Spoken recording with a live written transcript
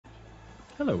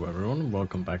Hello everyone,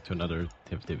 welcome back to another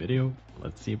TFT video.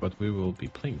 Let's see what we will be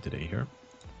playing today here.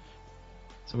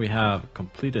 So we have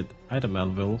completed Item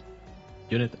Anvil,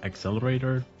 Unit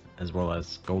Accelerator, as well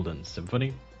as Golden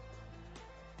Symphony.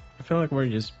 I feel like we're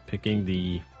just picking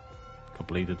the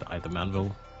completed Item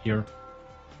Anvil here.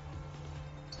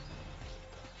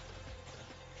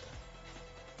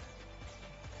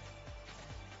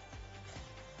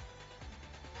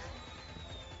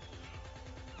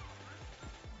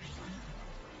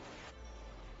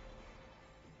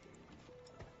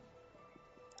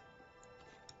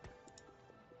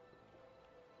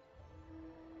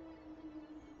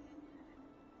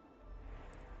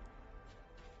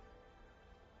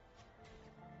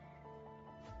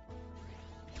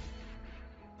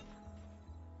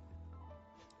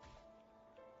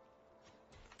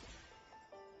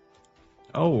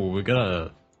 Oh, we got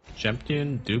a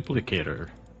champion duplicator.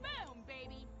 Boom,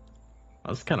 baby.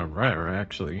 That's kind of rare,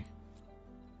 actually.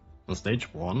 On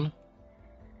stage 1?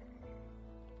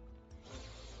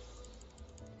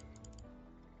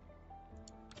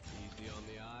 Easy on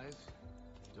the eyes,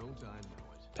 don't I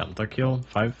know it? Pentakill,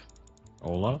 5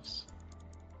 Olafs.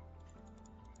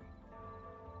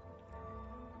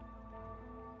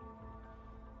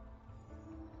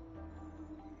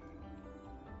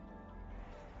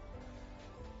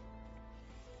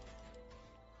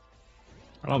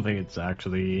 I don't think it's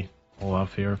actually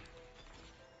Olaf here.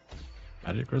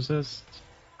 Magic resist,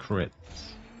 crit.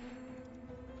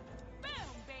 Boom,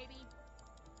 baby.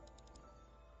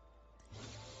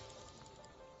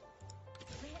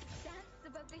 Let's dance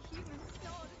above the human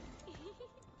sod.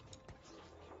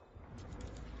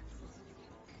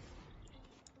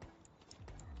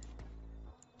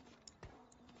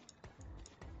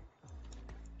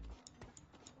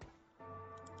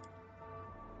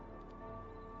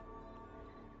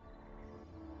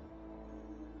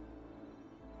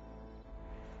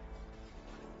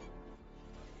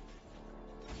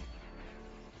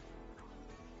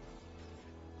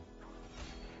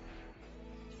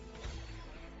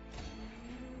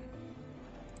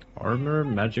 Armor,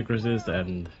 magic resist,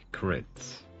 and crit.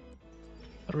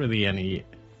 Not really any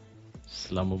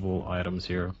slummable items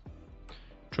here.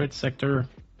 Trade sector.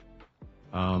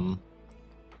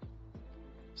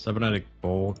 Cybernetic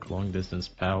bulk, long distance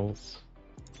pals.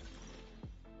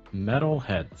 Metal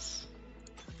heads.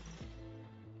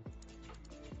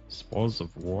 Spoils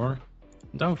of war.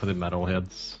 Down for the metal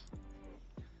heads.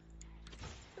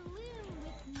 Bloom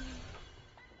with me.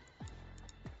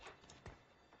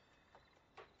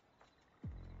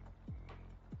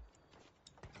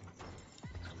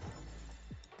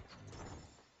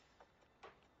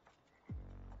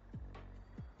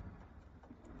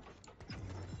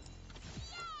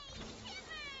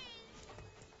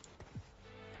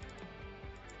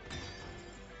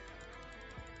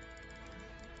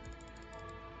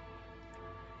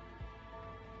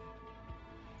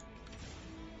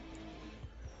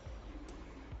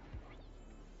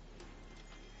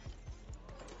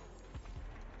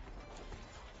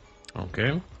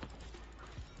 Okay.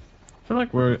 I feel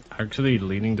like we're actually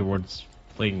leaning towards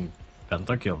playing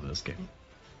Pentakill this game.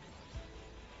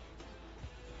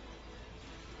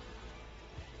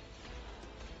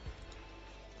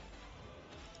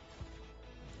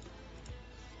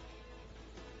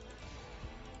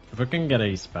 If we can get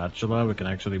a spatula, we can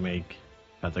actually make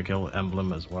Pentakill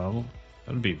emblem as well.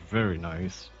 That would be very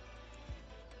nice.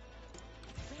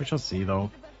 We shall see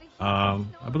though. I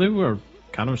believe we're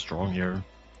kind of strong here.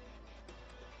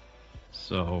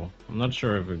 So, I'm not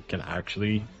sure if we can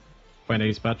actually find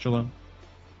a spatula.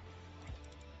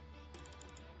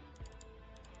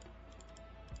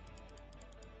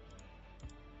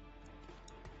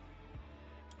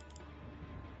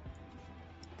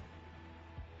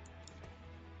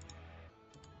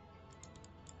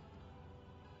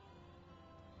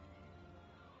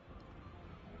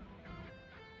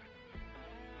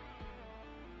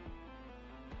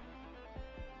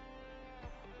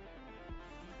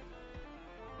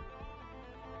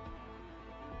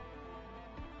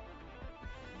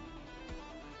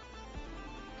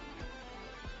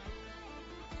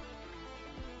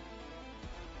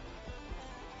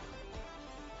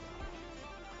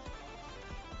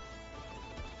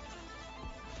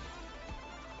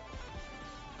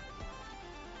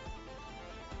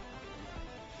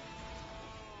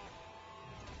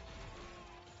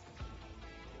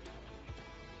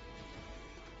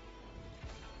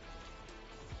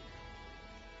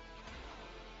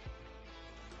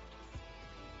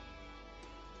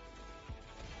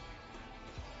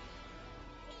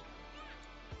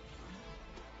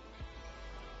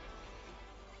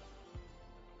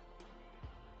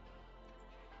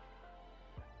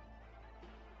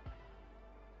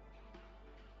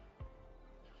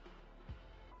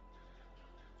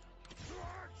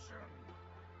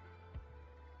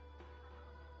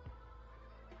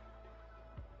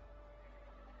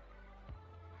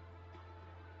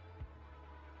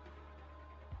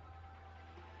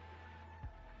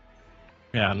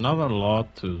 Yeah, not a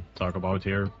lot to talk about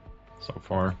here so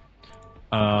far.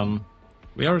 Um,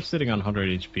 we are sitting on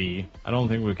 100 HP. I don't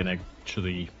think we can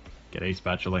actually get a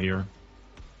spatula here.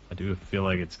 I do feel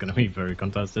like it's gonna be very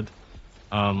contested.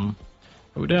 Um,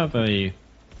 we do have a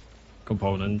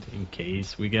component in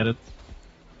case we get it.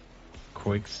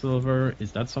 Quicksilver,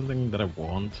 is that something that I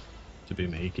want to be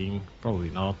making? Probably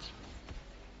not.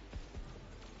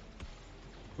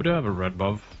 We do have a red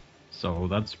buff, so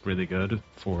that's really good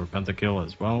for Pentakill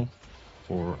as well,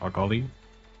 for Akali.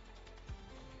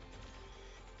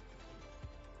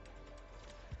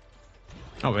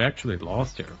 Oh, we actually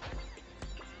lost here.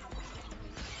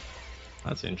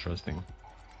 That's interesting.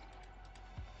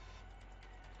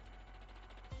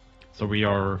 So we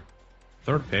are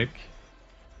third pick.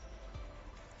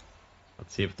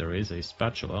 Let's see if there is a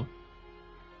spatula.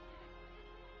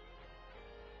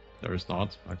 There is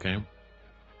not, okay.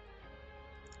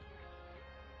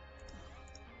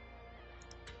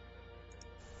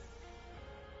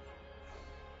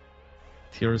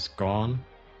 Tear's gone.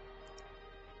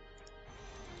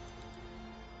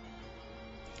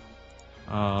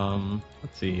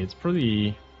 Let's see, it's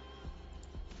pretty...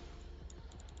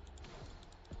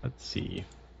 Let's see.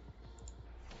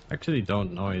 Actually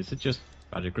don't know, is it just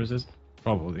magic resist?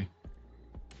 Probably.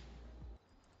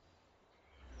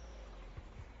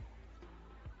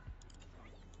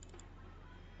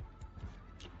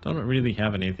 Don't really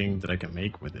have anything that I can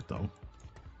make with it though.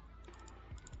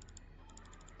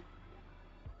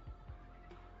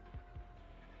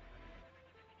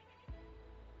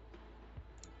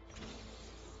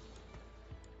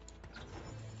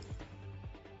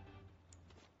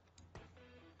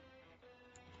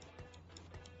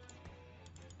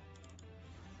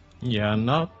 Yeah,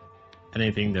 not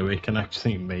anything that we can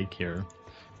actually make here,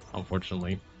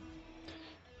 unfortunately.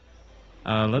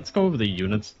 Let's go over the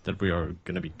units that we are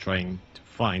going to be trying to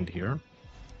find here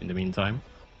in the meantime.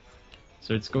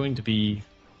 So it's going to be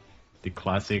the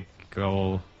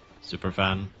classical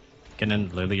superfan,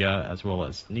 Kennen, Lilia, as well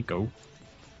as Nico.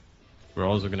 We're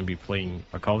also going to be playing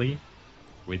Akali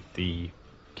with the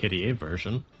KDA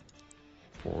version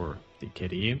for the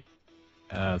KDA,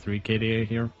 3 KDA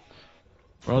here.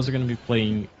 We're also going to be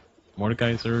playing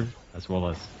Mordekaiser, as well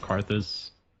as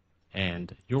Karthus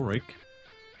and Yorick.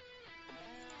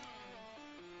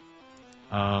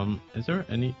 Is there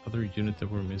any other unit that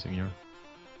we're missing here?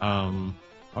 Oh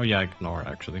yeah, ignore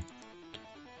actually.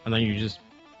 And then you're just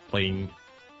playing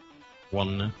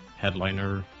one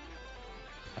headliner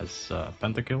as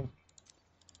Pentakill.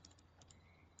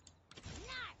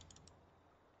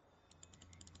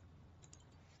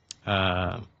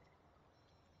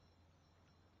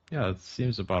 Yeah, it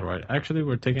seems about right. Actually,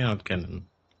 we're taking out Kennen,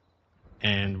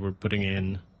 and we're putting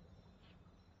in.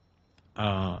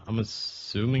 I'm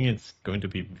assuming it's going to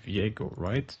be Viego,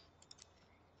 right?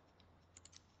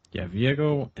 Yeah,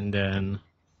 Viego, and then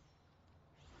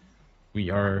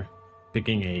we are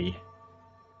picking a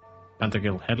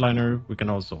Pentakill headliner. We can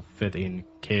also fit in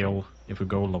Kale if we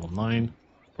go level 9,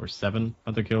 or 7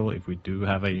 Pentakill if we do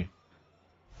have a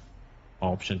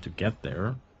option to get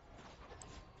there.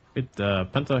 With the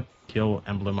Pentakill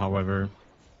emblem, however,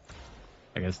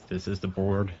 I guess this is the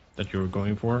board that you're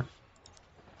going for.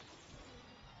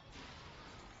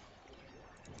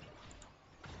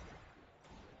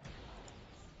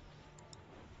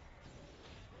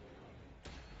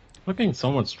 Looking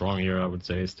somewhat strong here, I would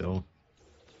say, still.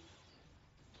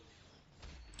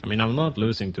 I mean, I'm not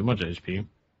losing too much HP,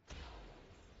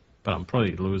 but I'm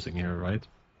probably losing here, right?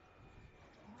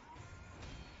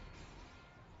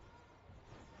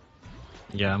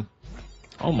 Yeah,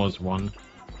 almost won.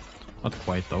 Not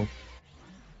quite, though.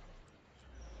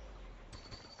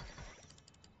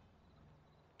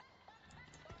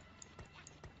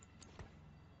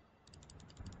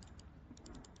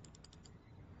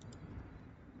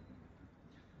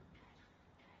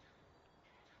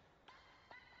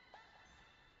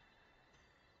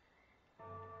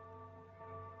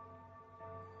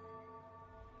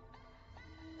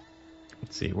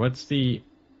 Let's see, what's the...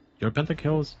 Your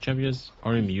Pentakills champions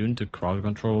are immune to crowd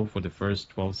control for the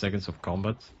first 12 seconds of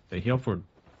combat. They heal for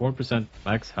 4%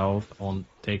 max health on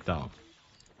takedown.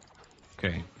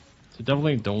 Okay, so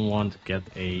definitely don't want to get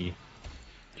a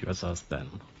QSS then,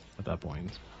 at that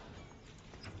point.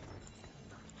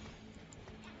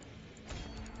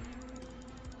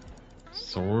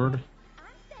 Sword.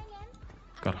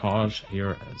 Got Hodge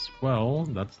here as well,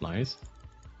 that's nice.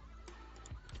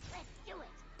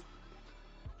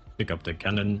 Pick up the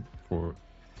cannon for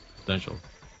potential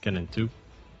cannon 2.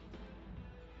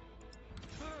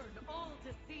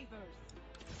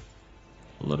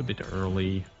 A little bit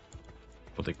early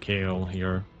for the Kale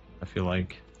here, I feel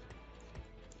like.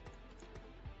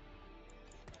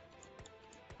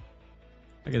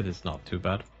 I guess it's not too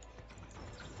bad.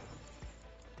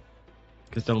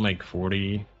 Can still make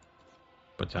 40,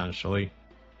 potentially.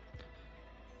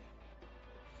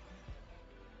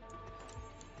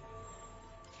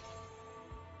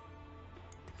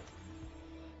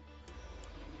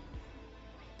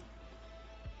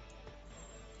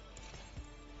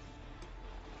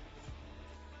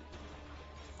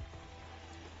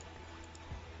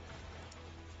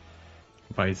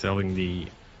 By selling the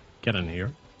cannon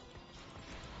here.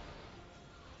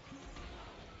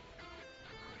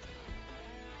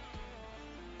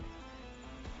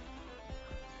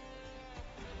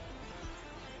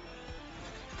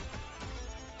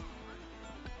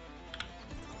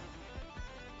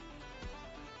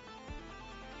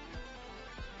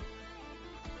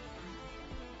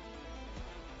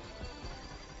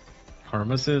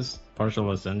 Harmesis,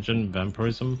 Partial Ascension,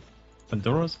 Vampirism,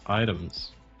 Pandora's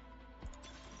Items.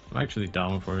 I'm actually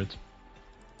down for it.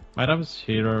 My items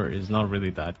here is not really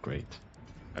that great,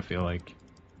 I feel like.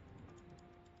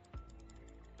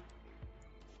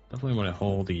 Definitely want to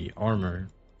hold the armor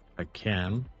if I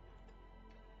can.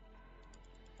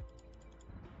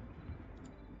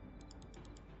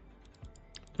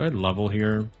 Do I level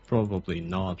here? Probably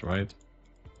not, right?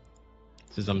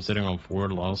 Since I'm sitting on 4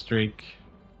 loss streak,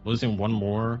 losing one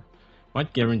more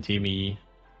might guarantee me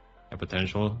a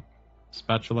potential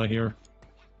spatula here.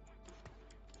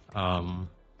 On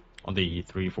the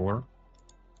 3-4.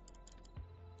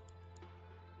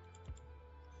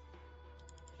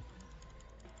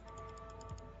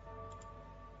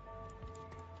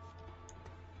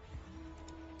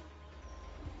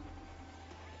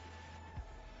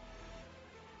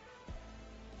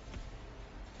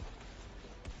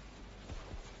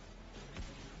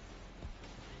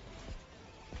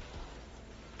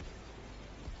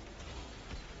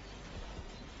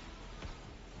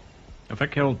 If I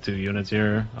kill 2 units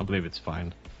here, I believe it's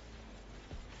fine.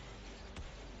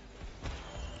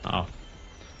 Oh,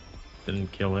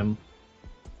 didn't kill him.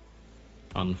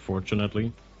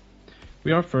 Unfortunately.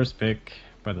 We are first pick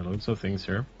by the looks of things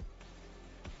here.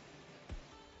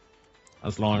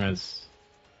 As long as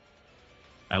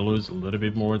I lose a little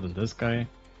bit more than this guy,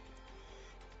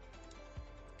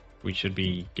 we should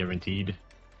be guaranteed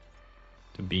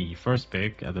to be first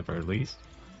pick at the very least.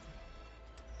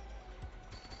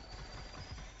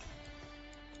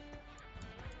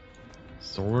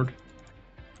 Sword.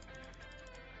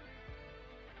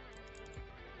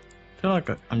 I feel like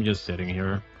I'm just sitting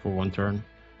here for one turn.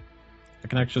 I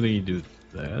can actually do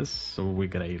this, so we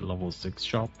get a level 6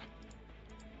 shop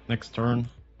next turn.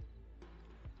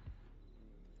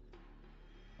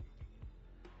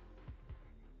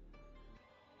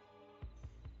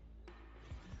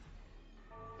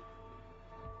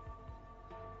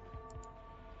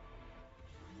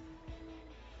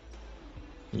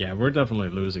 Yeah, we're definitely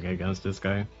losing against this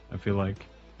guy, I feel like.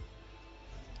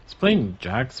 He's playing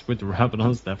Jax with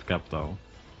Rabadon's Death Cap though.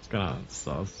 It's kinda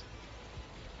sus.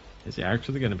 Is he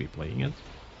actually gonna be playing it?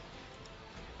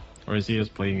 Or is he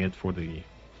just playing it for the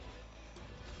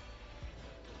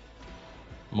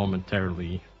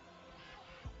momentarily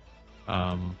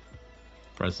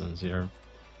presence here?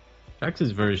 Jax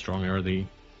is very strong early,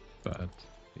 but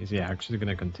is he actually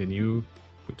gonna continue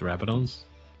with Rabadons?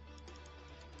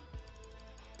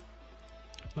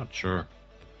 Not sure.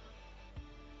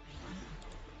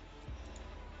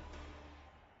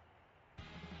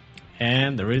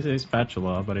 And there is a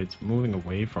spatula, but it's moving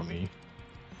away from me.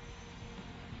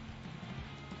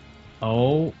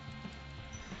 Oh,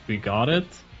 we got it.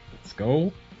 Let's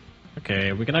go.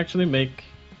 Okay, we can actually make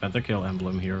Pentakill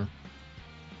emblem here.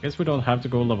 Guess we don't have to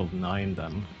go level 9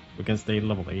 then. We can stay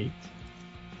level 8.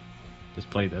 Just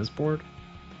play this board.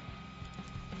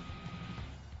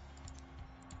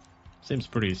 Seems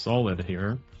pretty solid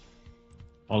here.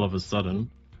 All of a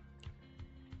sudden.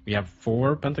 We have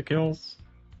 4 Pentakills.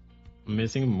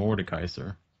 Missing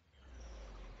Mordekaiser.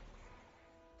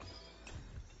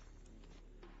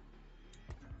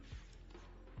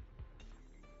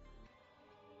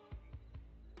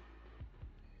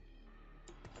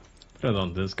 Put it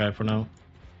on this guy for now.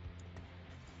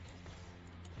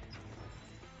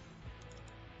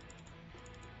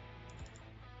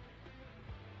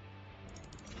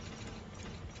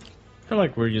 I feel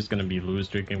like we're just gonna be lose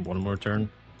streaking one more turn.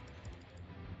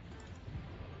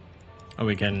 And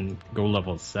we can go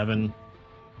level 7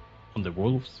 on the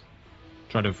Wolves.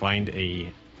 Try to find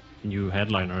a new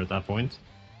headliner at that point.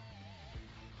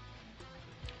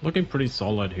 Looking pretty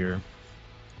solid here.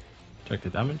 Check the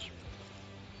damage.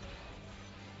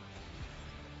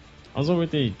 Also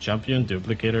with the champion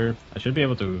duplicator, I should be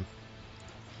able to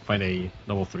find a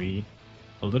level 3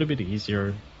 a little bit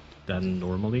easier than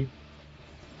normally.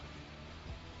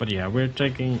 But yeah, we're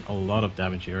taking a lot of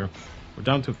damage here. We're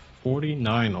down to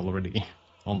 49 already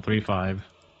on 3-5.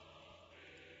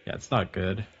 Yeah, it's not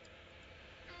good.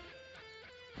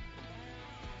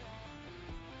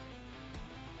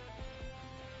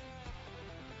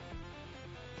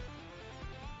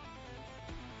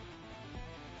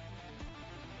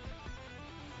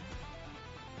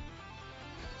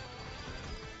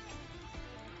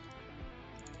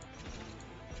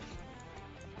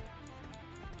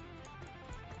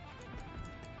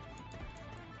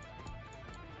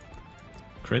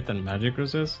 Crit and magic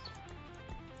resist.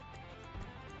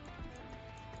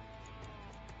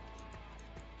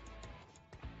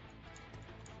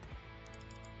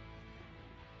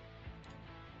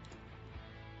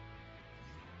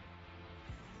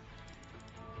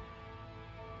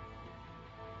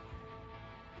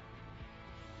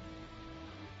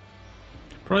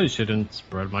 Probably shouldn't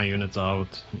spread my units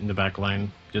out in the back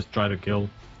line. Just try to kill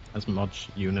as much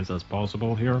units as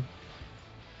possible here.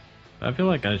 I feel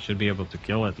like I should be able to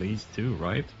kill at least 2,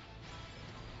 right?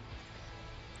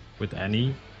 With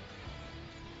any.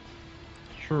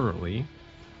 Surely.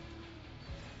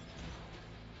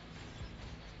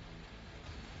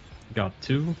 Got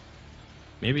 2.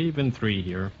 Maybe even 3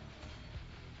 here.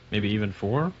 Maybe even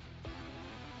 4.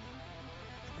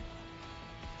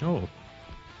 Oh.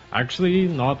 Actually,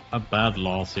 not a bad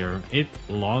loss here. 8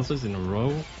 losses in a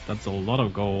row. That's a lot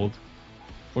of gold.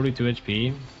 42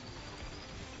 HP.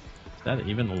 Is that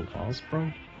even a loss,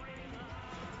 bro?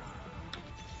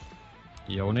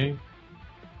 Yone.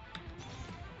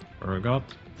 Urgot.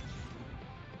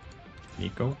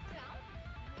 Nico.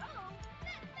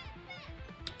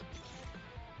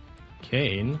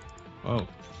 Kane. Oh.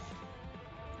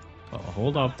 Oh,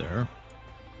 hold up there.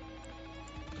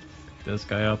 Pick this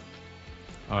guy up.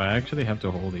 Oh, I actually have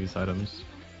to hold these items.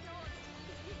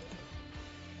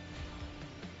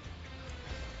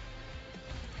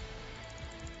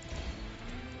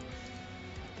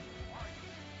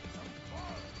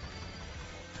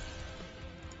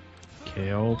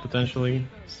 KO potentially.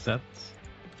 Set.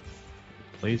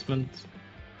 Placement.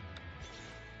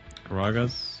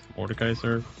 Karagas.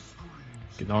 Mordekaiser.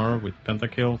 Gnar with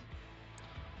Pentakill.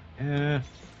 I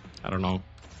don't know.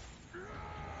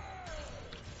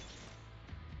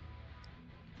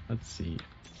 Let's see.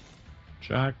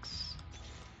 Jax.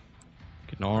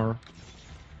 Gnar.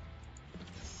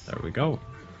 There we go.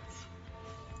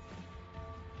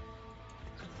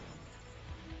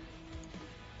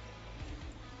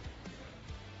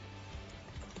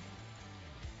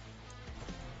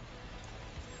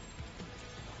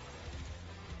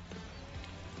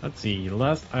 Let's see, the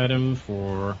last item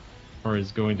for her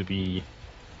is going to be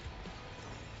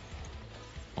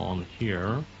on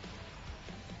here.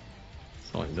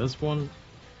 Selling this one.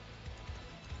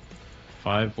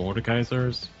 5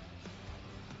 Mordekaisers.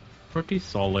 Pretty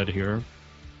solid here.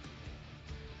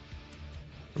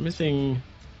 We're missing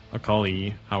a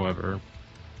Kali, however.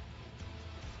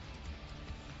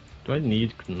 Do I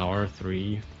need Gnar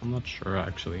 3? I'm not sure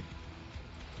actually.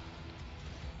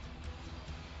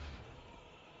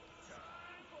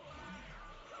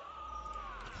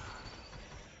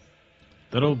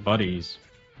 Little buddies.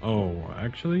 Oh,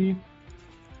 actually?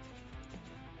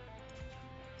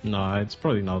 Nah, it's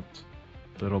probably not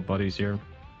little buddies here.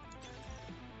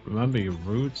 Remember your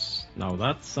roots? Now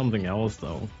that's something else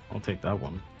though. I'll take that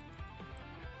one.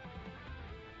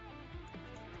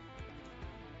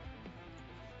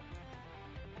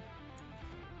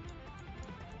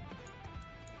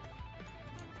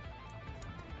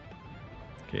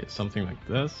 Okay, something like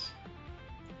this.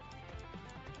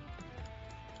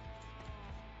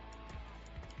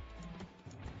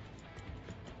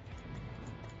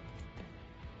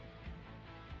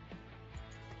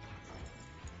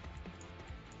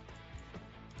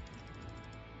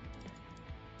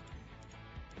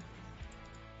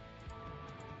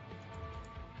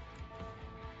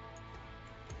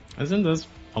 Isn't this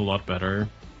a lot better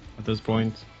at this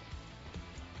point?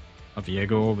 A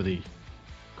Viego over the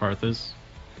Karthus?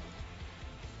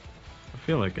 I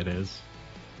feel like it is.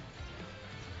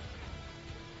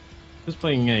 Just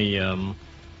playing a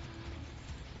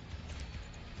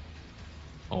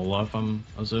Olaf, I'm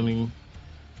assuming.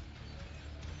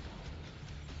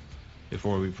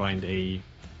 Before we find a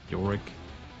Yorick.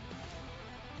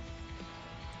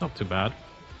 Not too bad.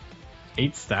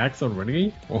 8 stacks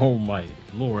already? Oh my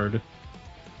lord.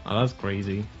 Oh, that's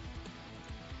crazy.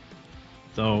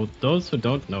 So, those who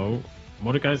don't know,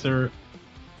 Mordekaiser,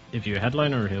 if you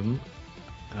headliner him,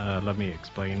 let me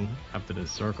explain after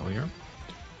this circle here.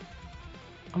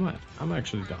 I'm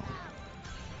actually down.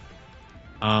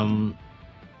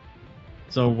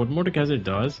 So what Mordekaiser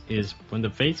does is when the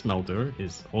Face Melter,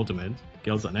 his ultimate,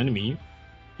 kills an enemy,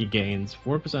 he gains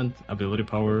 4% ability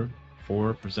power,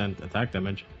 4% attack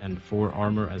damage, and 4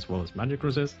 armor as well as magic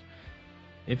resist.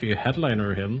 If you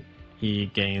headliner him, he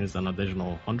gains an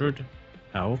additional 100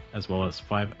 health as well as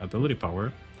 5 ability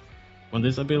power. When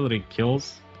this ability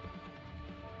kills,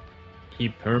 he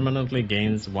permanently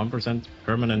gains 1%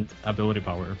 permanent ability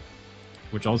power,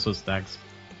 which also stacks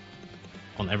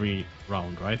on every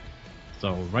round, right?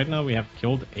 So right now we have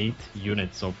killed 8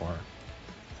 units so far.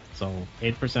 So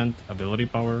 8% ability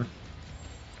power,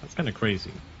 that's kind of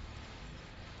crazy.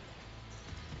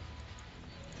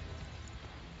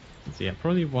 Let's see, I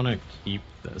probably want to keep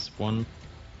this one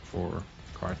for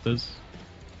Karthus.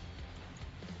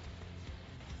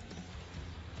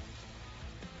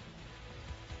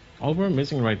 All we're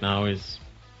missing right now is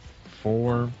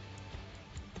 4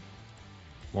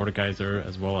 Mordekaiser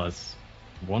as well as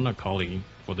 1 Akali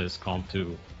for this comp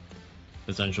to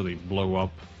essentially blow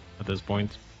up at this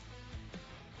point.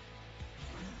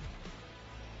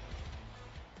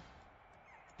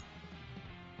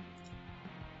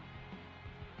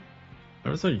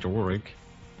 There's a Yorick.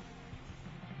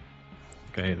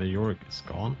 Okay, the Yorick is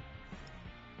gone.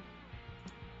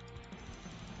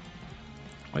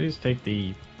 I'll just take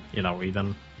the Ilaoi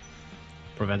then.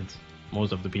 Prevent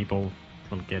most of the people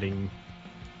from getting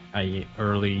a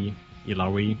early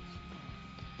Ilaoi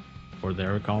for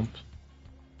their comp.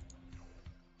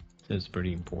 This is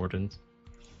pretty important.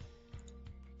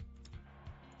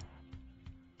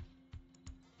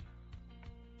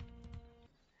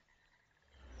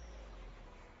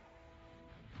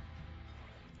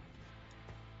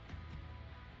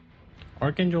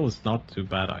 Archangel is not too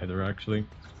bad either, actually.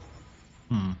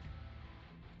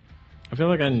 I feel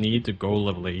like I need to go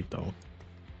level 8 though.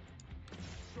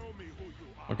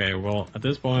 Okay, well, at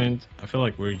this point, I feel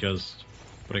like we're just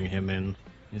putting him in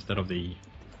instead of the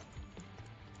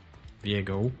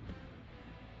Viego.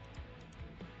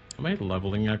 Am I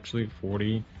leveling actually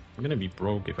 40? I'm gonna be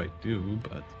broke if I do,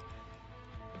 but...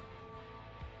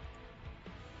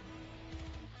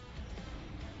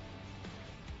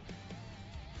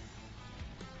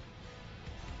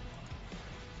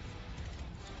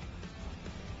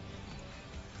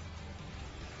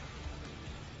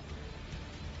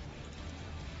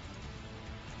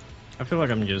 I feel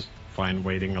like I'm just fine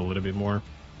waiting a little bit more.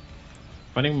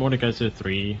 Finding Mordekaiser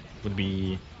 3 would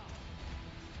be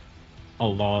a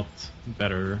lot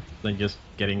better than just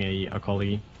getting a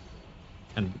Akali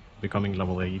and becoming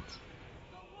level 8.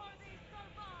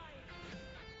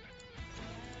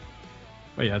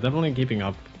 But yeah, definitely keeping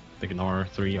up the Gnar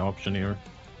 3 option here.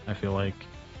 I feel like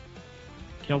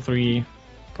Kill 3,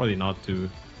 probably not too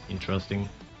interesting.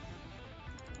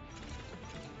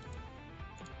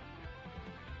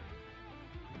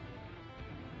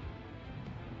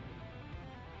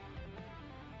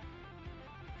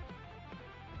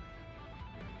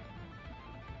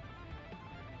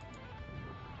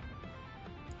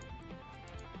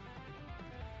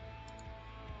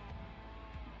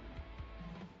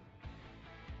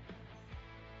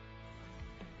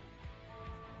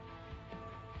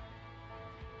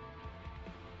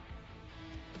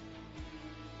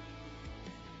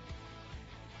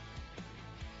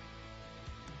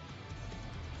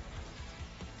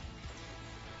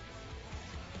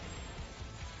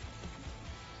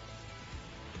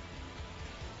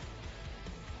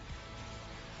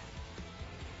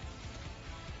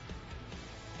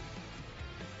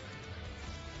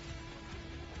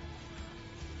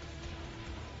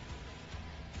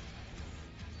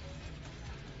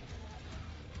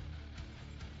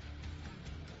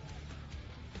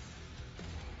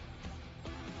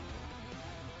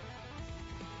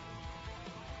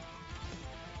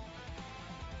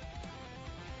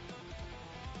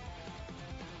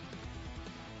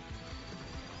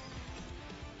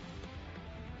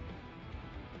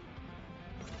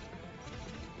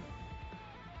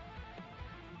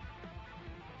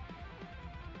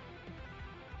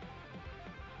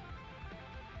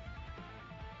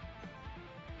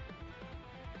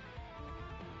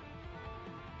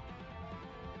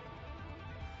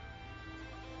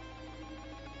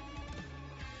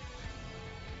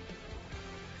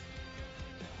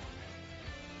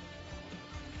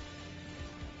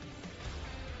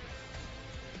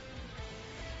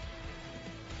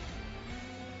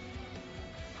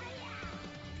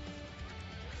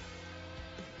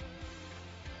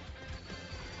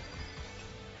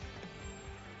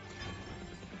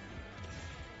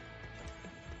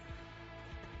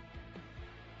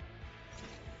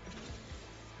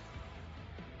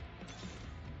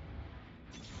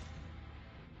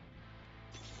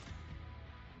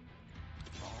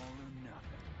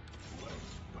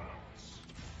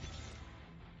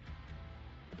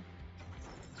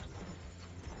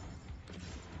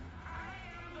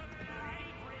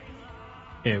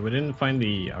 Okay, we didn't find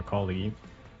the Akali,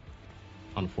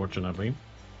 unfortunately.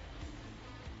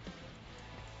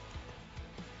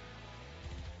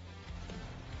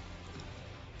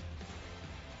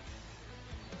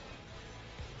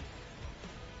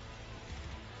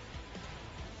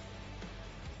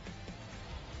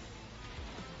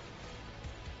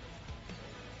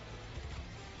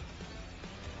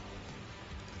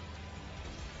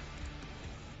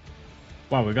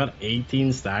 Wow, we got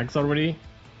 18 stacks already?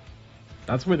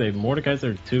 That's with a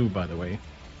Mordekaiser 2, by the way.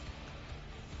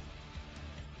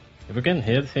 If we can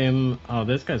hit him... Oh,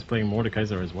 this guy's playing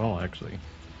Mordekaiser as well, actually.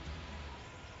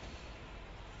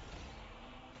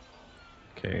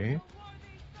 Okay.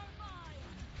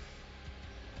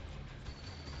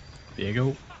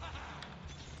 Diego.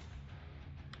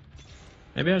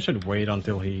 Maybe I should wait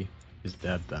until he is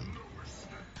dead then.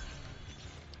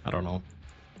 I don't know.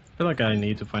 I feel like I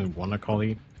need to find one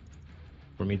Akali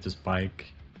for me to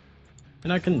spike.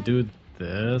 And I can do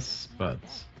this, but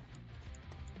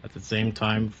at the same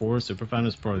time, 4 Superfan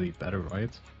is probably better, right?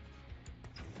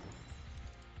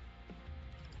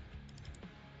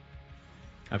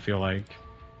 I feel like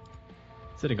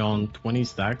sitting on 20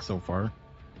 stacks so far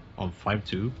on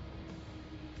 5-2.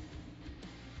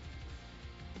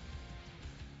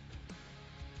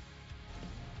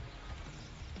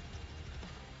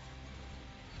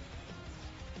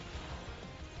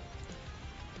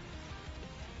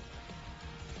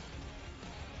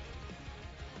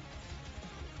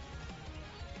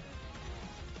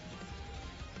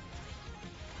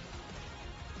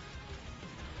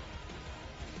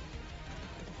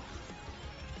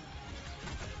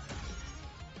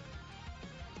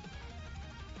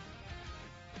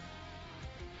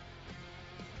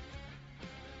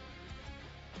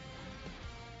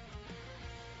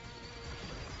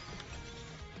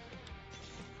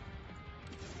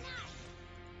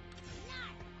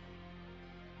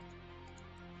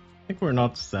 I think we're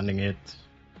not sending it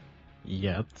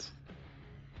yet.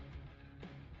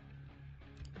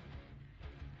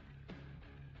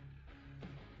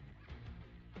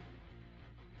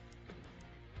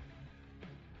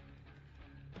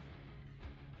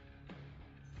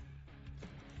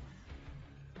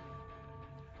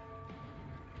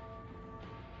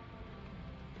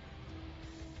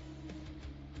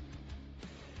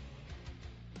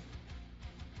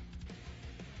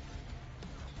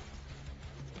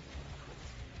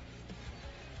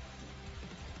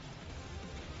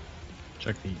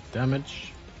 Check the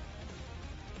damage.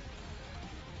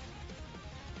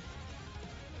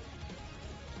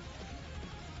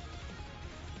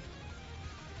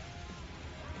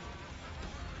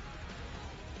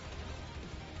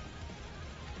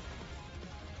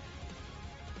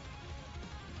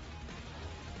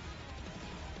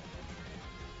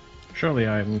 Surely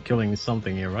I'm killing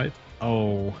something here, right?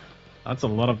 Oh, that's a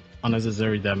lot of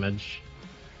unnecessary damage.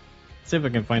 Let's see if I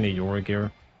can find a Yorick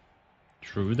here.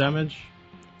 True damage?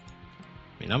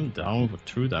 I mean, I'm down for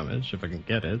true damage if I can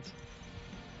get it.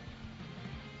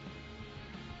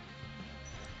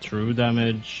 True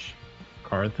damage,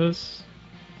 Karthus?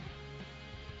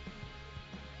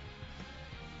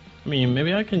 I mean,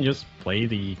 maybe I can just play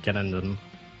the cannon then.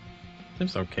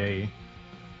 Seems okay.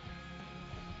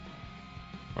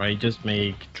 Or I just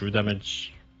make true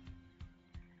damage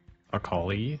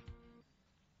Akali.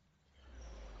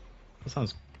 That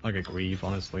sounds like a grief,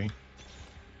 honestly.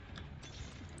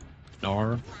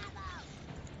 Nor.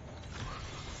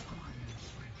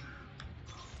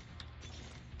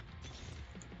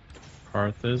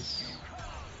 Karthus.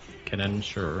 Cannon,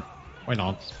 sure. Why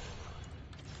not?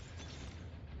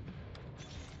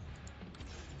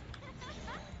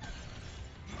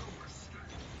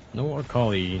 No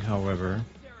Akali, however.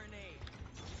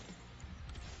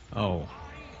 Oh,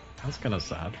 that's kinda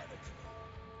sad.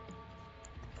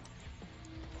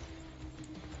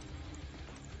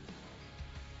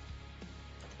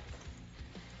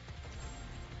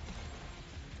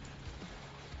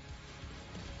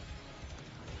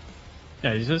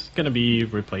 Yeah, he's just gonna be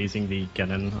replacing the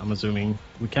cannon, I'm assuming.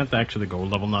 We can't actually go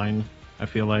level 9, I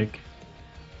feel like.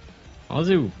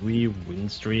 Unless we win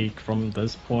streak from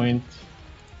this point,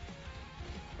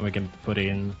 and we can put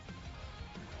in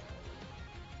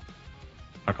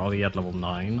Akali at level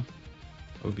 9.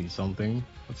 That would be something.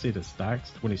 Let's see the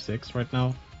stacks, 26 right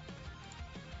now.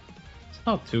 It's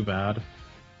not too bad.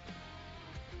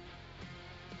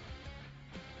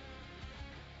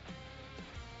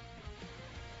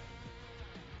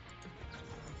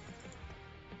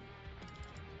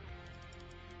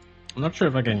 I'm not sure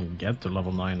if I can get to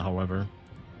level 9, however.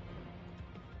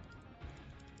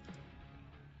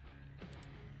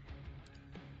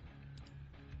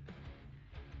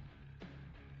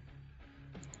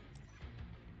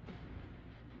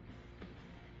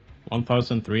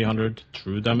 1,300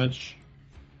 true damage.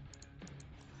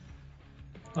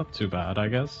 Not too bad, I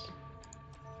guess.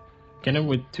 Cannon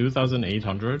with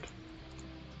 2,800.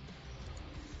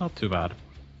 Not too bad.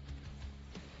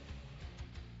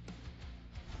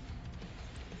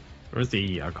 Where's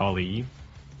the Akali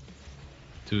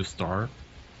 2-star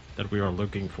that we are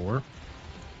looking for?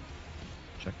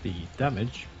 Check the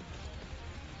damage.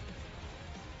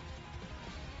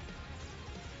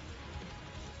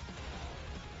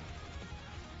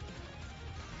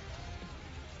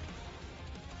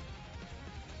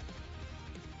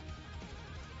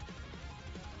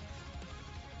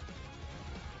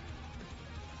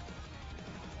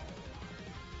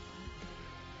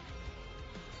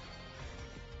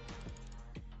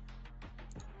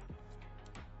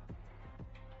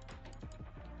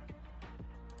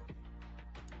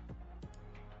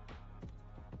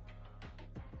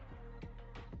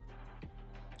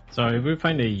 So if we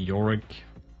find a Yorick,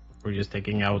 we're just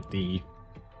taking out the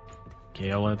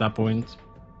Gale at that point,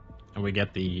 and we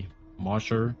get the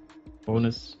Marsher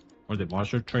bonus, or the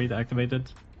Marsher trait activated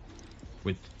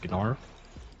with Gnar.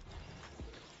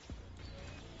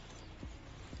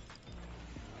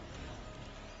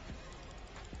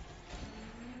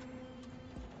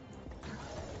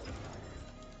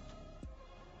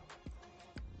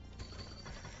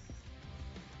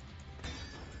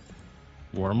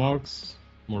 Warmogs,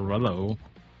 Morello,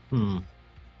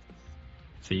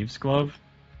 Thieves Glove?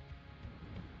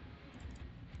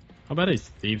 How about a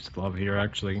Thieves Glove here,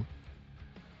 actually?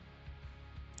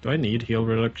 Do I need heal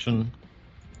reduction?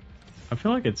 I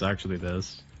feel like it's actually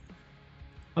this.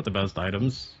 Not the best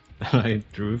items that I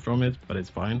drew from it, but it's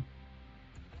fine.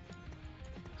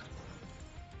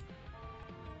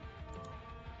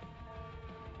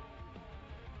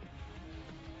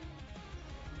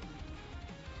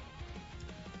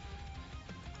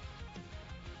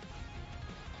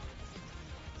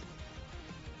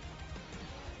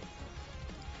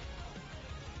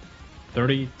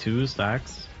 $32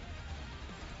 stacks.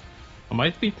 I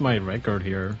might beat my record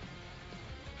here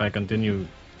if I continue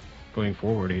going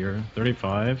forward here.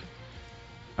 35.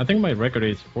 I think my record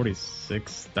is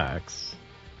 46 stacks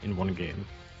in one game.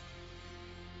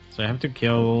 So I have to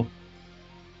kill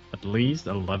at least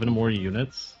 11 more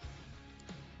units.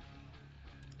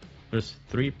 There's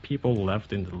 3 people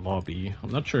left in the lobby.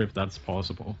 I'm not sure if that's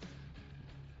possible.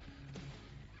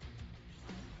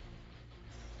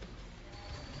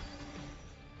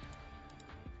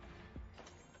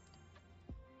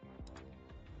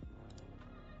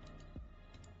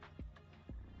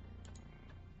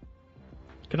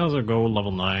 Can also go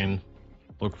level 9,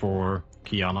 look for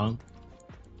Kiana,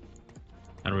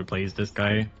 and replace this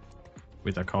guy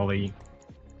with Akali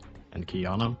and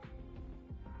Kiana.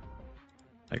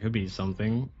 That could be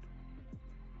something.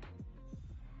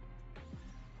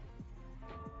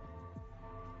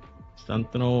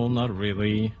 Sentinel, not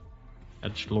really.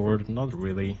 Edgelord, not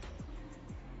really.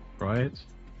 Right?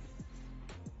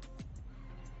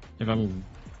 If I'm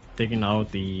taking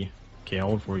out the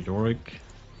Kael for Yorick,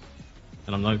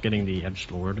 and I'm not getting the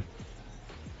Edgelord.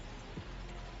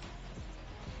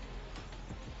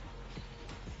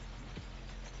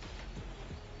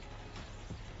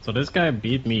 So this guy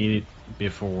beat me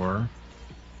before.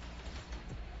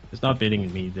 He's not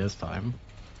beating me this time,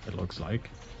 it looks like.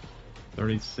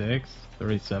 36,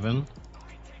 37.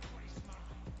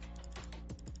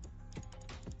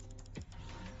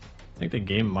 I think the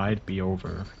game might be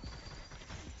over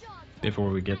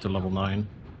before we get to level 9.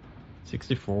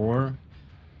 64.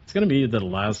 It's gonna be the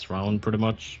last round pretty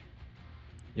much,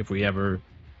 if we ever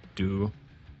do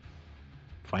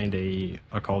find a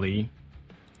Akali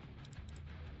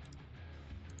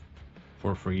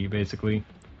for free, basically.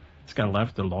 This guy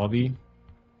left the lobby.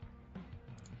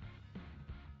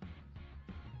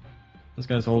 This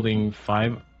guy's holding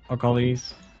 5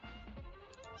 Akalis,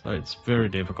 so it's very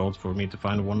difficult for me to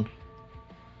find one.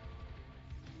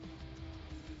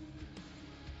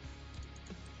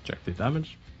 Check the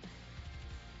damage.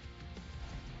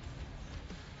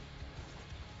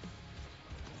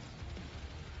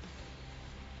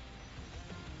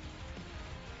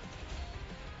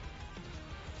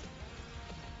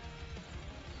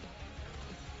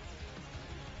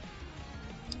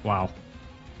 Wow.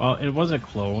 Well, it was a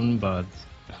clone, but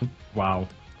wow.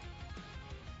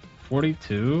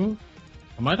 42?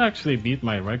 I might actually beat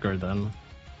my record then.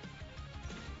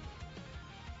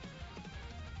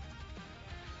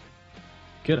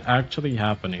 Could actually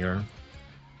happen here.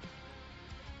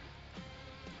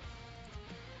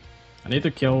 I need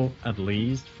to kill at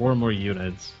least 4 more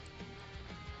units.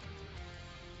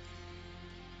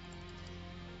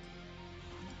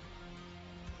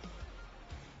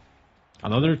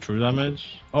 Another true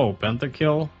damage. Oh,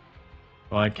 Pentakill.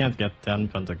 Well, I can't get 10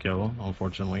 Pentakill,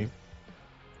 unfortunately.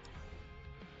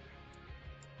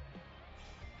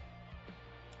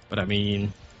 But I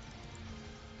mean,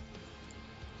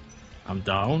 I'm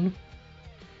down.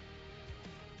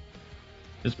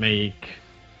 Just make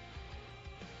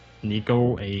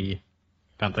Nico a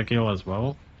Pentakill as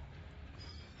well.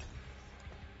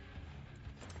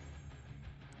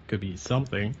 Could be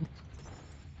something.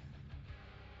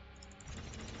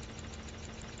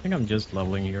 I think I'm just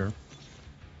leveling here.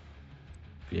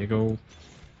 Viego.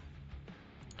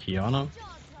 Kiana.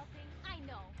 Jaw dropping, I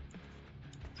know.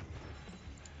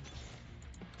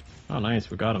 Oh,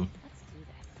 nice, we got him. Let's do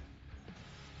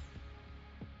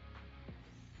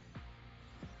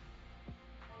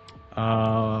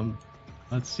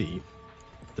this. Let's see.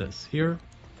 This here.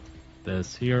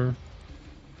 This here.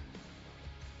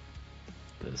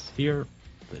 This here.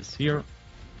 This here.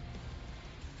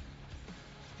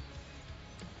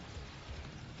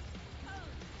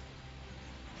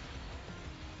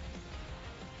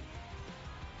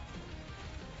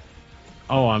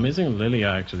 Oh, I'm missing Lilia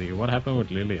actually. What happened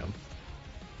with Lilia?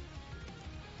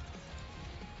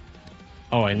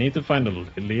 Oh, I need to find a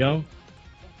Lilia.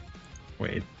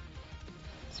 Wait.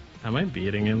 Am I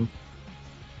beating him?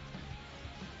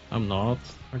 I'm not.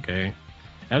 Okay.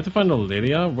 I have to find a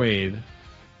Lilia? Wait.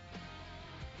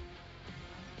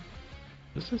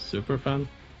 This is super fun.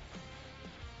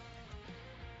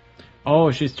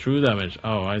 Oh, she's true damage.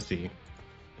 Oh, I see.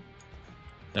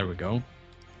 There we go.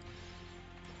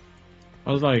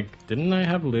 I was like, didn't I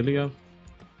have Lilia?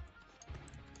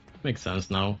 Makes sense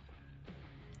now.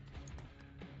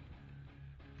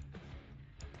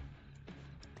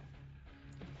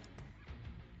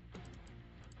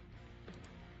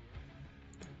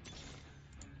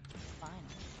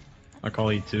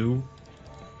 Akali 2.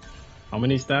 How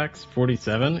many stacks?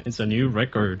 47? It's a new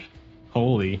record.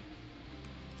 Holy.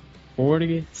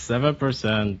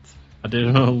 47%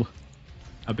 additional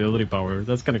ability power.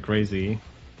 That's kind of crazy.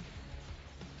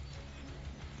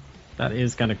 That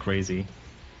is kind of crazy.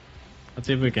 Let's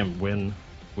see if we can win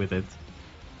with it.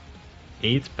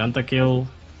 8 Pentakill.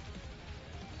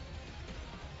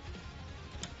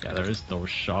 Yeah, there is no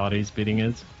shot he's beating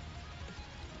it.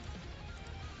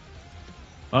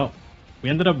 Oh, we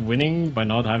ended up winning by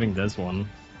not having this one.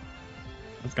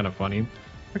 That's kind of funny.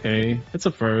 Okay, it's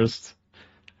a first.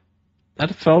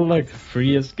 That felt like the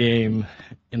freest game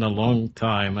in a long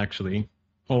time, actually.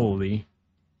 Holy.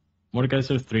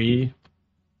 Mordekaiser 3.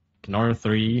 Kinar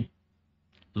 3.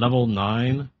 Level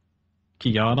 9.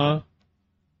 Kiana.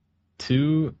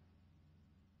 2.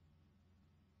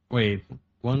 Wait,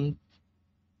 1.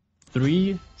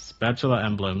 3 Spatula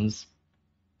Emblems.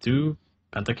 2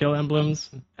 Pentakill Emblems.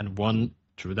 And 1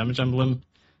 True Damage Emblem.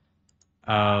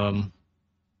 I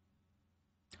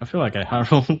feel like I have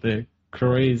the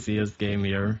craziest game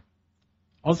here.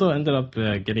 Also ended up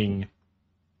getting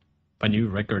a new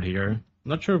record here. I'm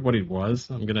not sure what it was.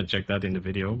 I'm gonna check that in the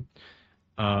video.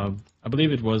 I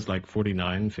believe it was like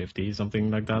 49.50, something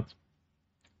like that.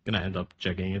 Gonna end up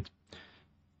checking it.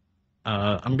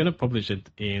 I'm gonna publish it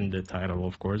in the title,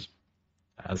 of course,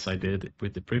 as I did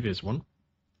with the previous one.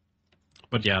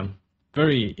 But yeah,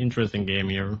 very interesting game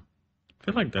here. I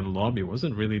feel like the lobby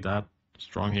wasn't really that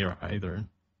strong here either.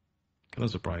 Kind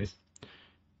of surprised.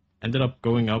 Ended up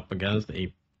going up against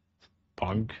a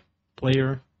punk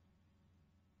player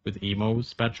with emo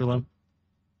spatula.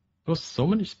 There was so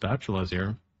many spatulas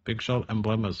here. Big shot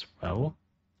emblem as well.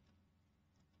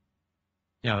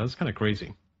 Yeah, that's kind of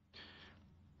crazy.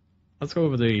 Let's go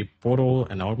over the portal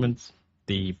and augments.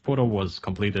 The portal was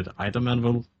completed item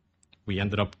anvil. We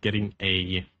ended up getting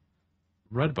a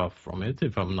red buff from it,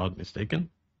 if I'm not mistaken.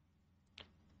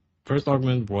 First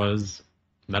augment was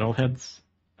metalheads,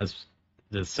 as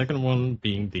the second one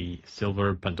being the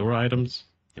silver Pandora items,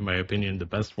 in my opinion the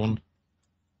best one.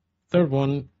 Third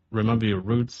one, remember your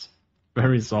roots,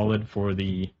 very solid for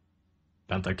the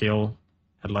Pentakill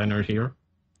headliner here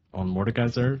on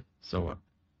Mordekaiser. So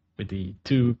with the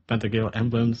 2 Pentakill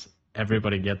emblems,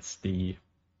 everybody gets the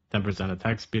 10%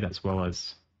 attack speed as well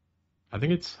as, I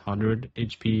think it's 100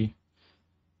 HP,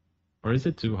 or is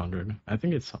it 200? I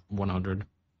think it's 100.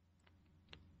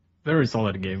 Very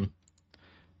solid game.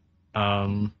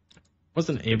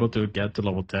 Wasn't able to get to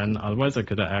level 10, otherwise I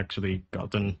could have actually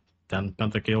gotten 10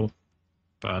 Pentakill,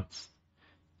 but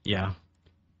yeah,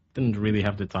 didn't really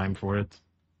have the time for it.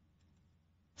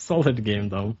 Solid game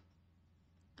though.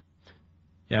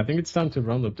 Yeah, I think it's time to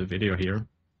round up the video here.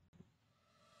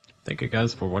 Thank you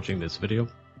guys for watching this video.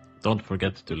 Don't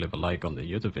forget to leave a like on the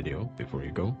YouTube video before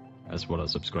you go, as well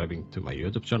as subscribing to my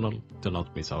YouTube channel to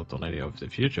not miss out on any of the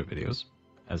future videos.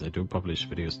 as I do publish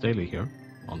videos daily here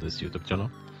on this YouTube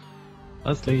channel.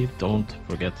 Lastly, don't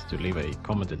forget to leave a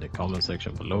comment in the comment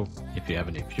section below if you have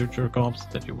any future comps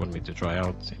that you want me to try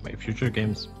out in my future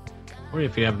games, or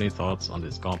if you have any thoughts on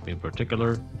this comp in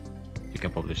particular, you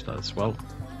can publish that as well.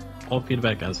 All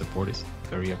feedback and support is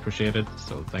very appreciated,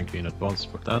 so thank you in advance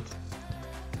for that.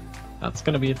 That's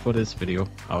gonna be it for this video,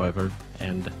 however,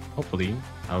 and hopefully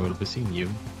I will be seeing you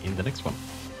in the next one.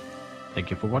 Thank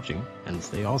you for watching and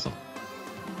stay awesome.